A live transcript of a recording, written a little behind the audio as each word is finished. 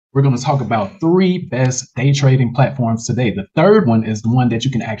we're going to talk about 3 best day trading platforms today. The third one is the one that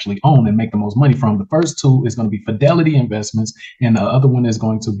you can actually own and make the most money from. The first two is going to be Fidelity Investments, and the other one is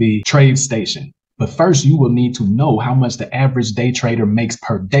going to be TradeStation. But first, you will need to know how much the average day trader makes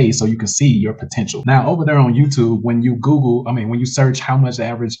per day so you can see your potential. Now, over there on YouTube, when you search how much the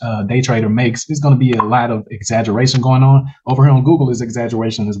average day trader makes, there's going to be a lot of exaggeration going on. Over here on Google is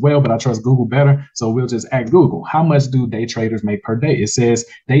exaggeration as well, but I trust Google better. So we'll just ask Google, how much do day traders make per day? It says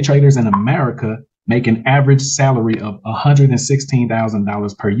day traders in America make an average salary of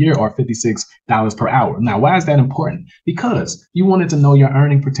 $116,000 per year or $56 per hour. Now, why is that important? Because you wanted to know your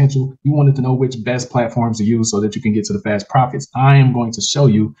earning potential. You wanted to know which best platforms to use so that you can get to the fast profits. I am going to show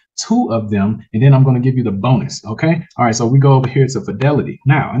you 2 of them, and then I'm going to give you the bonus. Okay. All right. So we go over here to Fidelity.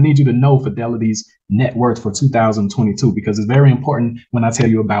 Now, I need you to know Fidelity's net worth for 2022 because it's very important when I tell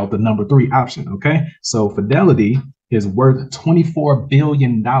you about the number 3 option. Okay. So Fidelity is worth $24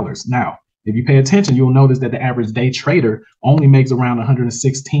 billion. Now, if you pay attention, you'll notice that the average day trader only makes around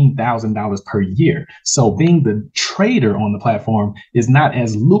 $116,000 per year. So being the trader on the platform is not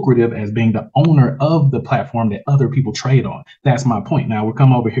as lucrative as being the owner of the platform that other people trade on. That's my point. Now we'll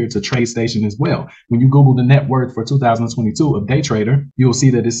come over here to TradeStation as well. When you Google the net worth for 2022 of day trader, you'll see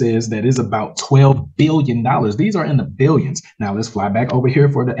that it says that it's about $12 billion. These are in the billions. Now let's fly back over here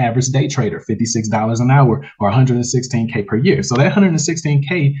for the average day trader, $56 an hour or 116K per year. So that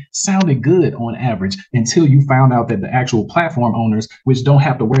 116K sounded good on average until you found out that the actual platform owners, which don't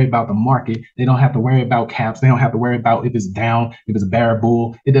have to worry about the market, they don't have to worry about caps, they don't have to worry about if it's down, if it's a bear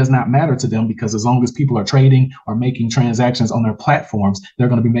bull, it does not matter to them because as long as people are trading or making transactions on their platforms, they're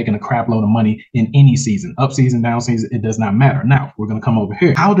going to be making a crap load of money in any season, up season, down season, it does not matter. Now we're going to come over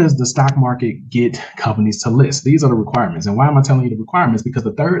here. How does the stock market get companies to list? These are the requirements. And why am I telling you the requirements? Because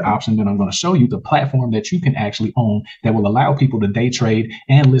the third option that I'm going to show you, the platform that you can actually own that will allow people to day trade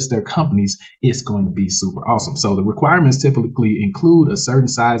and list their companies, it's going to be super awesome. So the requirements typically include a certain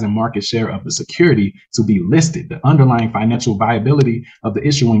size and market share of the security to be listed. The underlying financial viability of the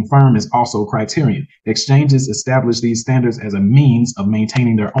issuing firm is also a criterion. Exchanges establish these standards as a means of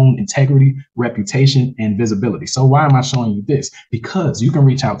maintaining their own integrity, reputation, and visibility. So why am I showing you this? Because you can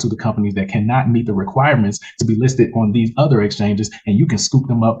reach out to the companies that cannot meet the requirements to be listed on these other exchanges, and you can scoop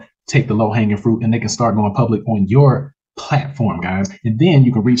them up, take the low-hanging fruit, and they can start going public on your platform, guys. And then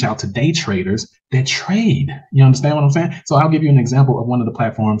you can reach out to day traders that trade. You understand what I'm saying? So I'll give you an example of one of the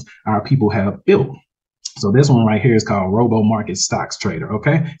platforms our people have built. So this one right here is called Robo Market Stocks Trader.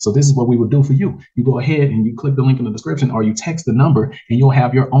 Okay. So this is what we would do for you. You go ahead and you click the link in the description or you text the number and you'll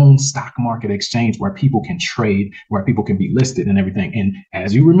have your own stock market exchange where people can trade, where people can be listed and everything. And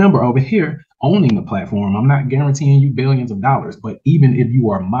as you remember over here, owning the platform, I'm not guaranteeing you billions of dollars, but even if you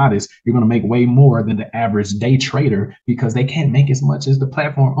are modest, you're going to make way more than the average day trader because they can't make as much as the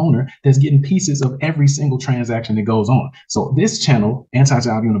platform owner that's getting pieces of every single transaction that goes on. So this channel,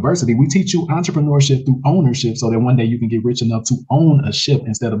 Anti-Job University, we teach you entrepreneurship through ownership so that one day you can get rich enough to own a ship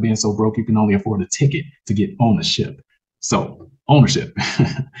instead of being so broke you can only afford a ticket to get on a ship. So ownership.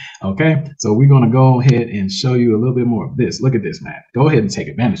 Okay, so we're going to go ahead and show you a little bit more of this. Look at this, man. Go ahead and take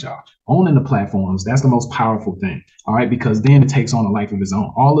advantage, y'all. Owning the platforms, that's the most powerful thing. All right, because then it takes on a life of its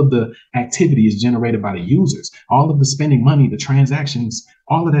own. All of the activity is generated by the users. All of the spending money, the transactions,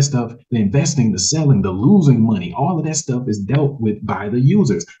 all of that stuff, the investing, the selling, the losing money, all of that stuff is dealt with by the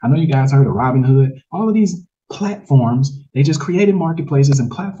users. I know you guys heard of Robinhood. All of these platforms, they just created marketplaces and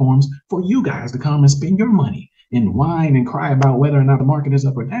platforms for you guys to come and spend your money and whine and cry about whether or not the market is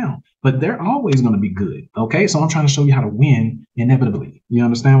up or down, but they're always going to be good. Okay, so I'm trying to show you how to win inevitably. You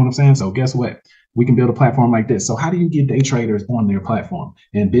understand what I'm saying? So guess what? We can build a platform like this. So how do you get day traders on their platform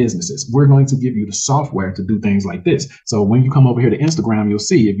and businesses? We're going to give you the software to do things like this. So when you come over here to Instagram, you'll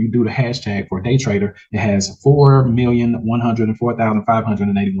see if you do the hashtag for day trader, it has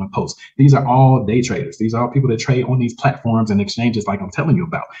 4,104,581 posts. These are all day traders. These are all people that trade on these platforms and exchanges like I'm telling you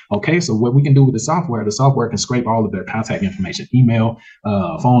about. Okay, so what we can do with the software can scrape all of their contact information, email,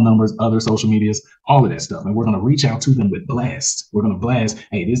 phone numbers, other social medias, all of that stuff. And we're going to reach out to them with blasts. We're going to blast,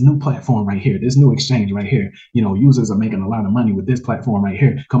 hey, this new platform right here, this new exchange right here, you know, users are making a lot of money with this platform right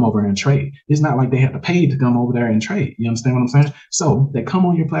here. Come over and trade. It's not like they have to pay to come over there and trade. You understand what I'm saying? So they come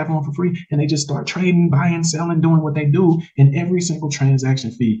on your platform for free and they just start trading, buying, selling, doing what they do. And every single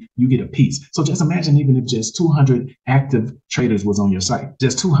transaction fee, you get a piece. So just imagine even if just 200 active traders was on your site,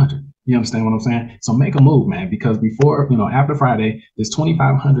 just 200. You understand what I'm saying? So make a move, man, because before, after Friday, this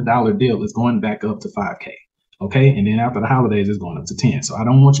 $2,500 deal is going back up to 5K. Okay. And then after the holidays, it's going up to 10. So I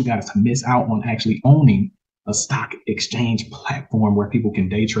don't want you guys to miss out on actually owning a stock exchange platform where people can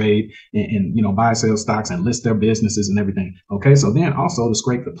day trade and buy, sell stocks and list their businesses and everything. Okay, so then also to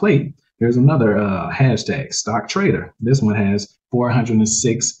scrape the plate, there's another hashtag, Stock Trader. This one has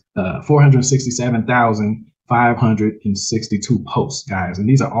 467,562 posts, guys. And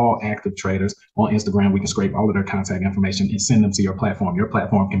these are all active traders on Instagram. We can scrape all of their contact information and send them to your platform. Your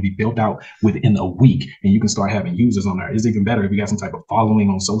platform can be built out within a week and you can start having users on there. It's even better if you got some type of following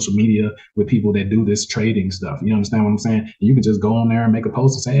on social media with people that do this trading stuff. You understand what I'm saying? And you can just go on there and make a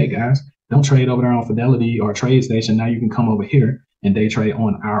post and say, hey guys, don't trade over there on Fidelity or TradeStation. Now you can come over here and day trade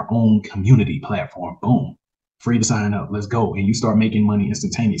on our own community platform. Boom. Free to sign up. Let's go. And you start making money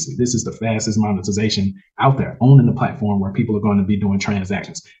instantaneously. This is the fastest monetization out there, owning the platform where people are going to be doing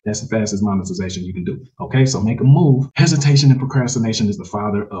transactions. That's the fastest monetization you can do. Okay, so make a move. Hesitation and procrastination is the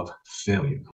father of failure.